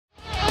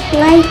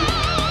like,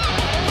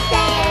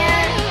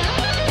 share,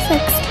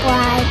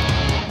 subscribe.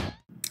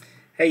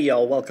 Hey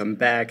y'all, welcome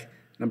back.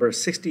 Number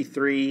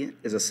 63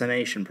 is a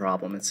summation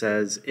problem. It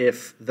says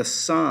if the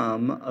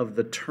sum of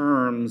the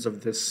terms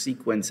of this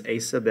sequence a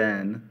sub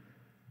n,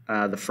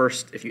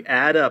 if you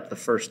add up the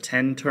first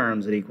 10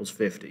 terms, it equals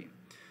 50.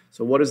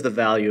 So what is the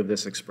value of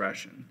this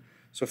expression?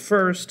 So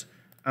first,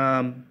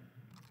 let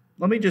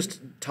me just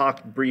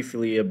talk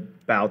briefly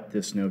about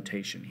this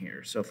notation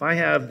here. So if I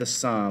have the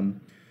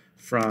sum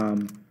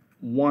from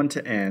 1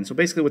 to n, so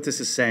basically what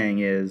this is saying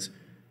is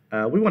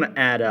we want to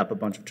add up a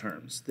bunch of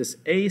terms. This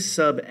a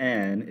sub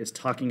n is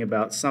talking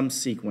about some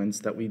sequence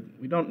that we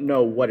don't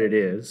know what it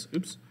is.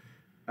 Oops.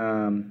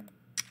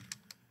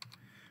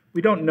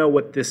 We don't know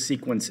what this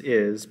sequence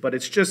is, but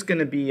it's just going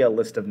to be a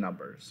list of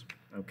numbers,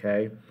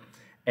 okay?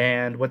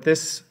 And what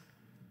this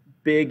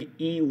big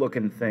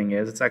E-looking thing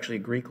is, it's actually a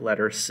Greek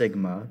letter,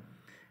 sigma,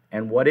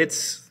 and what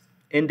it's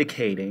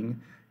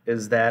indicating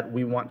is that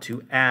we want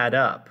to add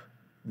up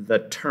the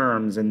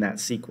terms in that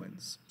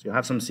sequence. So you'll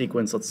have some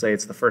sequence, let's say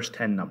it's the first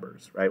 10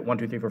 numbers, right? 1,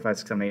 2, 3, 4, 5,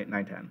 6, 7, 8,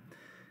 9, 10.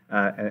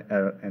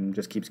 And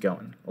just keeps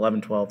going.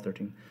 11, 12,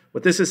 13.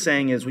 What this is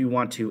saying is we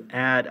want to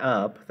add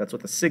up, that's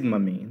what the sigma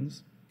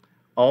means,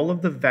 all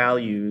of the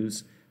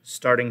values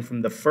starting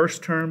from the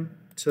first term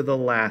to the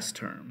last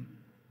term.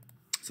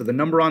 So the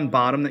number on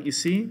bottom that you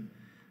see,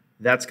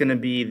 that's going to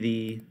be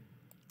the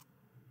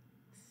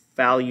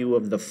value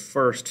of the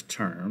first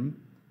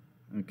term,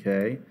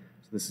 okay?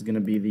 So this is going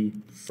to be the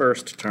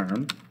first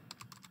term.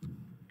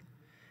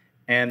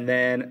 And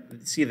then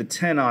see the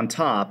 10 on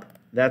top,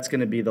 that's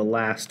going to be the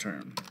last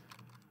term.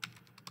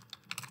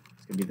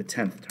 It's going to be the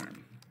 10th term.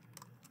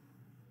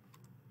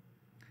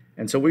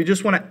 And so we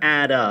just want to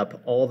add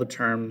up all the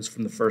terms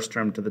from the first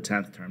term to the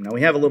 10th term. Now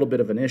we have a little bit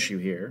of an issue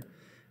here.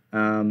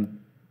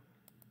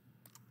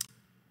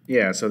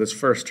 Yeah, so this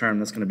first term,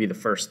 that's going to be the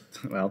first,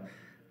 well,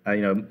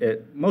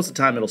 most of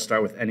the time it'll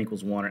start with n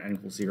equals 1 or n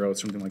equals 0 or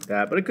something like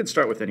that, but it could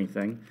start with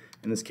anything.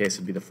 In this case,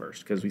 it'd be the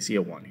first because we see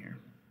a 1 here.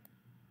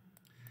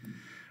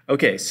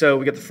 Okay, so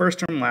we got the first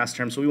term, last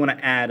term, so we want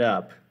to add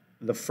up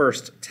the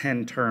first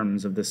 10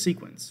 terms of the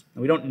sequence.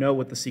 Now, we don't know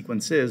what the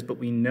sequence is, but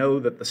we know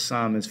that the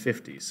sum is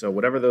 50. So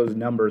whatever those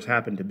numbers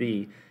happen to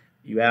be,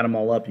 you add them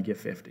all up, you get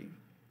 50.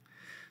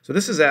 So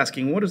this is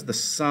asking, what is the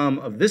sum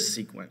of this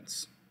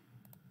sequence?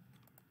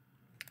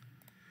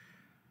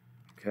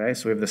 Okay,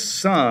 so we have the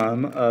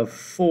sum of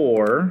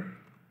 4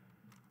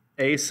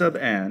 a sub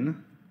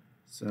n.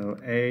 So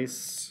a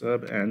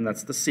sub n,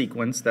 that's the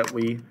sequence that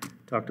we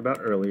talked about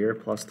earlier,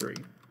 plus 3.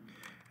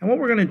 And what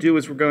we're going to do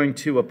is we're going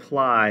to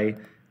apply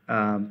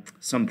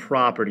some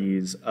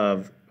properties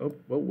of, oh,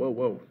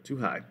 whoa, too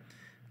high.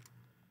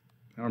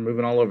 Now we're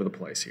moving all over the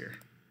place here.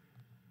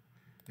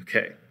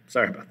 Okay,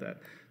 sorry about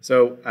that.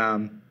 So,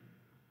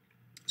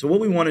 so what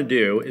we want to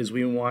do is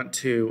we want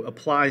to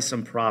apply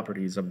some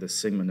properties of this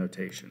sigma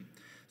notation.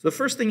 So the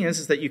first thing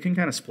is that you can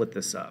kind of split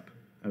this up,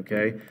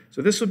 okay?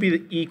 So this would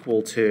be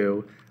equal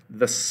to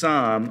the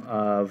sum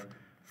of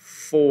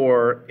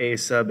 4 a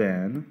sub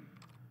n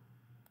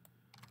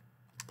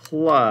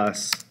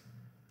plus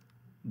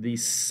the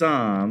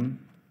sum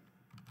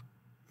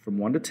from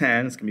 1 to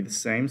 10, it's going to be the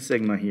same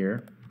sigma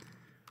here,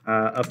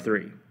 of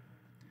 3.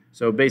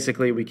 So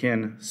basically we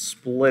can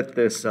split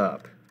this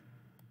up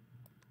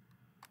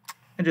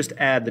and just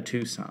add the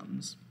two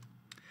sums.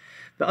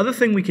 The other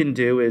thing we can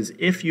do is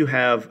if you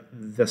have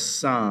the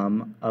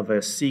sum of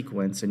a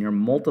sequence and you're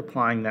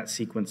multiplying that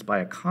sequence by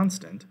a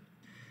constant,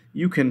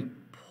 you can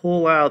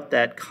pull out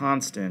that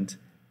constant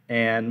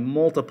and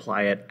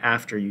multiply it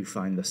after you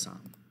find the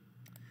sum.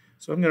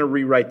 So I'm going to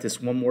rewrite this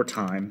one more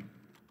time,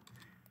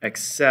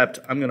 except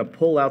I'm going to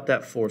pull out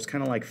that 4. It's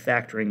kind of like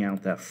factoring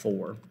out that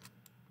 4.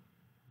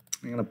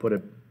 I'm going to put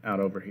it out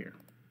over here.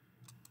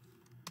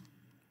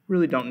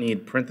 Really don't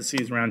need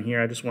parentheses around here.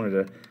 I just wanted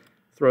to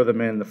throw them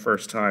in the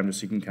first time just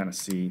so you can kind of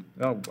see.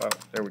 Oh, wow,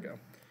 there we go.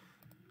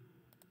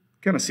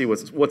 Kind of see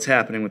what's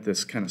happening with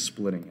this kind of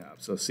splitting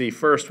up. So see,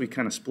 first we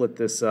kind of split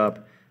this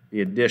up,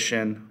 the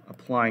addition,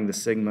 applying the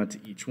sigma to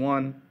each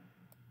one.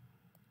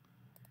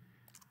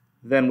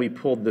 Then we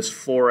pulled this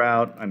 4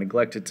 out. I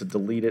neglected to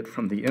delete it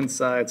from the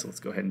inside, so let's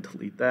go ahead and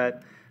delete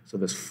that. So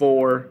this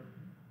 4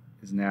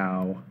 is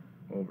now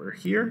over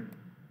here.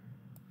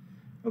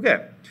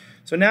 Okay,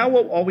 so now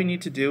all we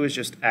need to do is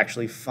just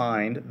actually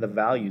find the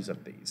values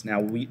of these.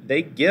 Now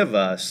they give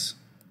us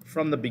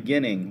from the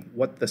beginning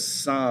what the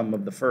sum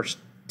of the first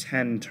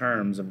 10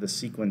 terms of the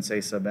sequence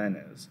a sub n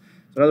is.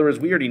 So in other words,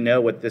 we already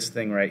know what this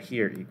thing right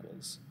here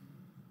equals,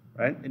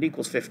 right? It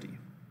equals 50.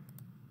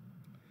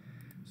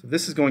 So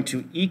this is going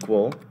to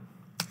equal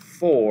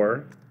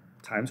 4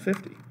 times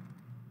 50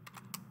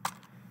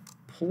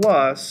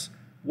 plus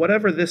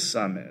whatever this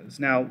sum is.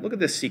 Now look at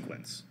this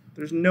sequence.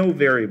 There's no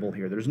variable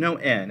here. There's no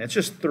n. It's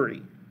just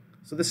 3.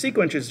 So the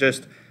sequence is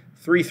just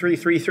 3, 3,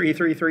 3, 3,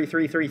 3, 3,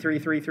 3, 3, 3,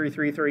 3, 3,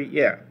 3, 3.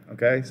 Yeah,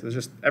 okay? So there's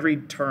just every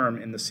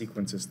term in the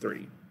sequence is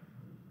 3.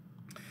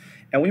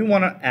 And we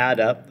want to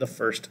add up the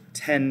first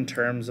 10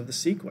 terms of the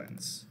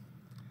sequence.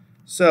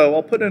 So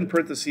I'll put in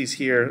parentheses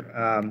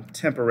here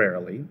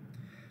temporarily.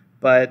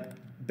 But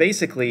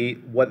basically,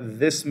 what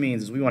this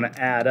means is we want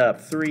to add up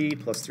 3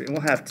 plus 3, and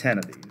we'll have 10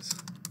 of these.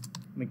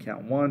 Let me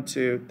count 1,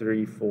 2,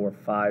 3, 4,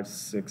 5,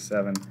 6,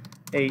 7,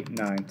 8,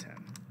 9,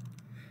 10.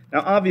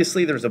 Now,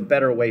 obviously, there's a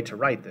better way to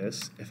write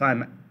this. If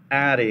I'm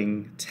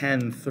adding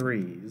 10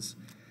 threes,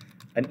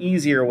 an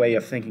easier way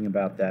of thinking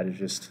about that is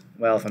just,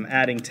 well, if I'm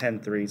adding 10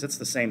 threes, it's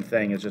the same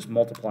thing as just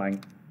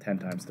multiplying 10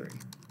 times 3.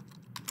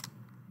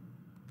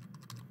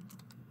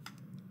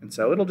 And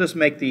so it'll just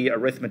make the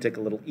arithmetic a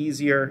little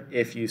easier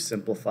if you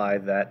simplify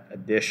that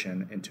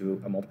addition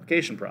into a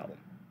multiplication problem.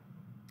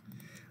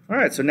 All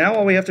right, so now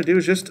all we have to do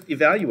is just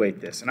evaluate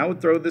this. And I would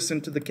throw this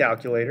into the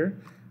calculator.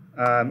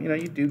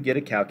 You do get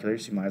a calculator,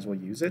 so you might as well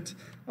use it,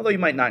 although you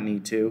might not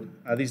need to.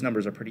 These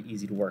numbers are pretty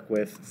easy to work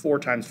with. 4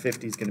 times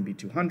 50 is going to be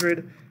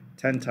 200.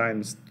 10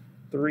 times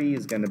 3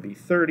 is going to be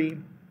 30.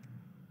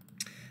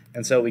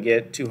 And so we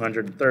get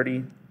 230,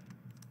 which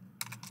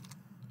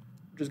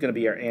is going to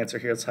be our answer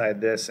here. Let's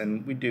hide this,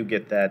 and we do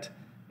get that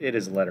it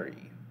is letter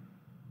E.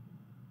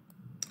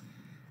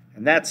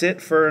 And that's it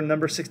for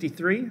number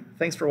 63.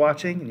 Thanks for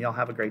watching, and y'all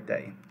have a great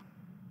day.